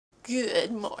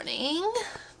Good morning.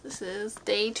 This is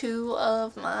day 2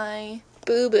 of my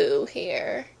boo-boo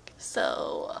here.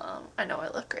 So, I know I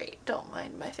look great. Don't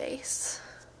mind my face.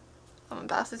 I'm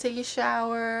about to take a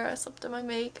shower. I slipped in my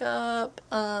makeup.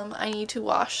 I need to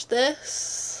wash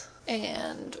this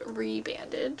and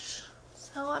re-bandage.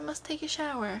 So I must take a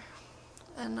shower.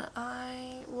 And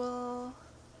I will,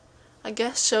 I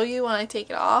guess, show you when I take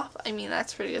it off. I mean,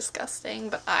 that's pretty disgusting,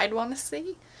 but I'd want to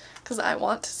see. Because I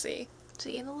want to see.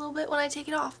 See in a little bit when I take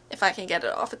it off. If I can get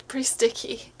it off. It's pretty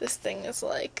sticky. This thing is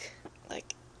like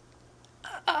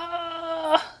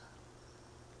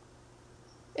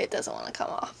it doesn't want to come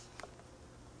off.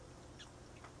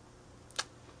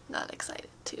 Not excited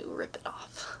to rip it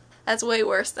off. That's way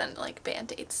worse than like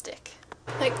Band-Aid stick.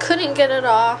 I couldn't get it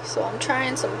off, so I'm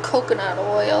trying some coconut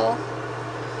oil.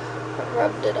 I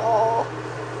rubbed it all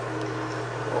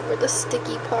over the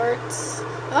sticky parts.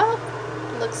 Oh,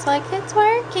 looks like it's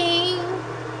working.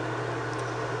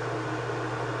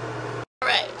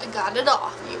 Alright, I got it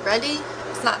off. You ready?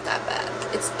 It's not that bad.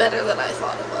 It's better than I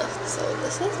thought it was. So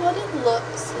this is what it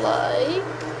looks like.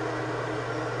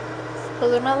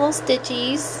 Those are my little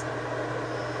stitchies.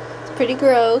 It's pretty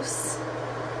gross.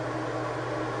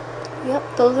 Yep,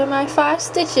 those are my 5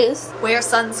 stitches. Wear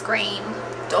sunscreen.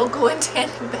 Don't go in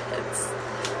tanning beds.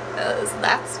 Because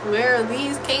that's where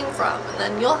these came from. And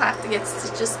then you'll have to get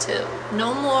stitches too.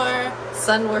 No more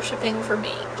sun worshipping for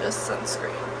me. Just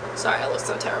sunscreen. Sorry I look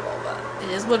so terrible, but it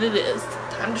is what it is.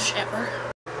 Time to shower.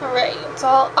 Alright, it's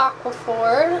all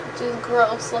aquaphor, which is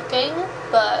gross looking,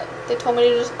 but they told me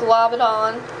to just glob it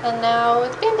on. And now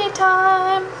it's Band-Aid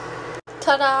time!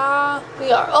 Ta-da!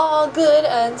 We are all good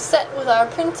and set with our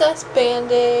Princess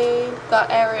Band-Aid.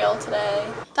 Got Ariel today.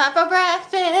 Time for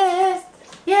breakfast!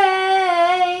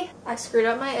 Yay! I screwed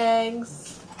up my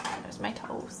eggs. There's my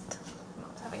toast.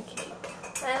 Mom's having cake.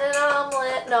 And an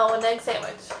omelet. No, an egg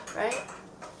sandwich, right?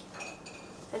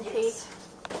 And cheese.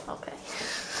 Okay.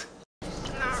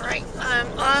 Alright, I'm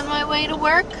on my way to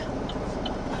work.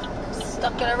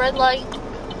 Stuck in a red light.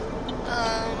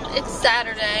 It's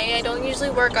Saturday. I don't usually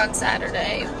work on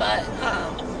Saturday, but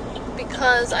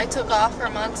because I took off for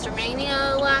Monster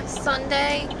Mania last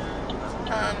Sunday,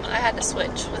 I had to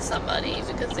switch with somebody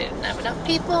because they didn't have enough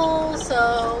people,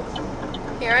 so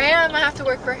here I am. I have to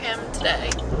work for him today.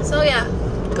 So yeah,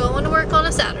 going to work on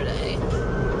a Saturday.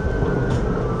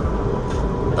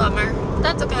 Bummer.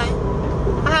 That's okay.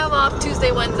 I have off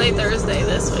Tuesday, Wednesday, Thursday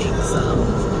this week, so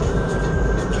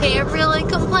can't really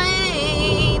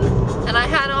complain. And I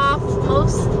had off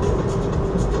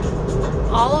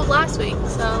all of last week,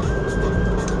 so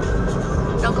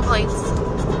no complaints.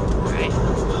 Alright,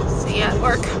 see you at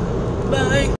work.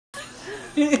 Bye.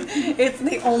 It's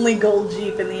the only gold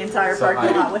Jeep in the entire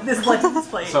parking lot with this license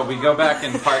plate. So we go back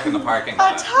and park in the parking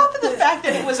lot. On top of the fact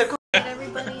that it was a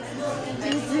Everybody's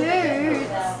desserts.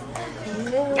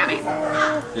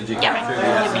 Did you capture the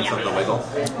essence of the wiggle?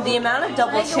 The amount of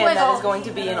double chin that is going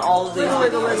to be in all of these.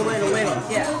 Wiggle, wiggle, wiggle, wiggle.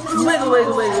 Yeah. Wiggle,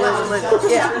 wiggle, wiggle, wiggle, wiggle.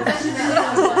 Yeah.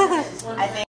 I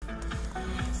think.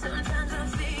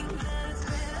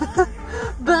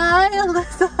 Bye,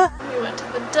 Alyssa. We went to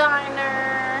the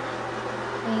diner.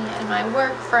 Me and my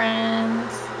work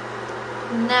friends.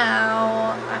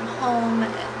 Now I'm home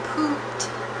and pooped.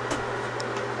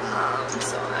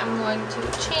 So I'm going to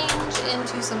change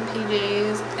into some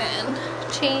PJs and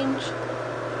change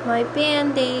my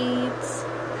Band-Aids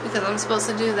because I'm supposed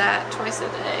to do that twice a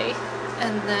day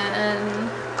and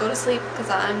then go to sleep because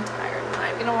I'm tired. I'm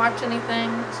not gonna watch anything.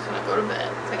 I'm just gonna go to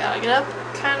bed. So I gotta get up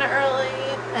kind of early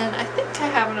and I think I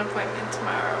have an appointment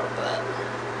tomorrow, but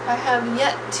I have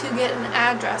yet to get an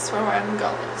address for where I'm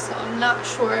going, so I'm not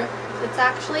sure if it's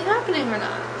actually happening or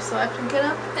not. So I have to get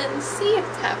up and see if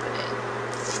it's happening.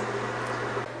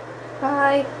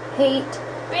 I hate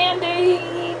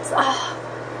Band-Aids.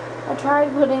 I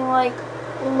tried putting like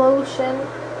lotion.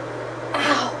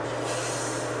 Ow.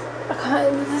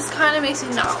 This kind of makes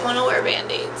me not want to wear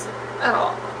Band-Aids at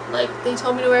all. Like they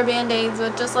told me to wear Band-Aids,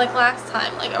 but just like last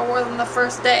time, like I wore them the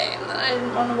first day and then I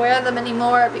didn't want to wear them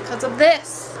anymore because of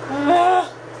this.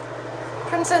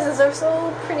 Princesses are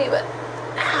so pretty, but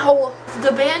ow.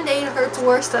 The Band-Aid hurts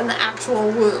worse than the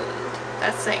actual wound.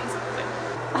 That's saying something.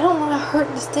 I don't want to hurt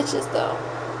the stitches though.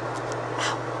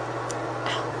 Ow.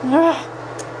 Ow.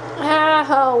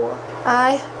 Ow.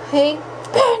 I hate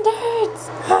Band-Aids.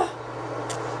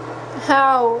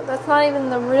 Ow. That's not even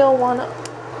the real one.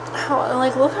 Ow.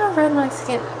 Like, look how red my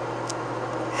skin is.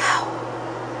 Ow.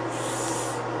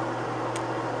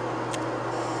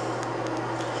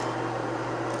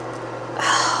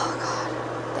 Oh, God.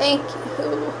 Thank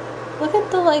you. Look at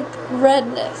the, like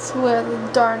redness where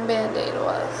the darn Band-Aid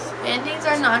was. Band-Aids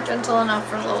are not gentle enough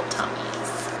for little tummies.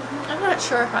 I'm not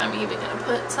sure if I'm even gonna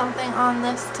put something on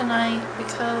this tonight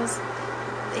because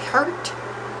they hurt.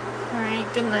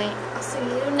 Alright, good night. I'll see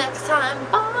you next time.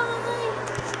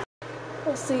 Bye!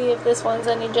 We'll see if this one's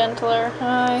any gentler.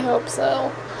 I hope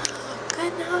so.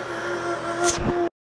 Good night.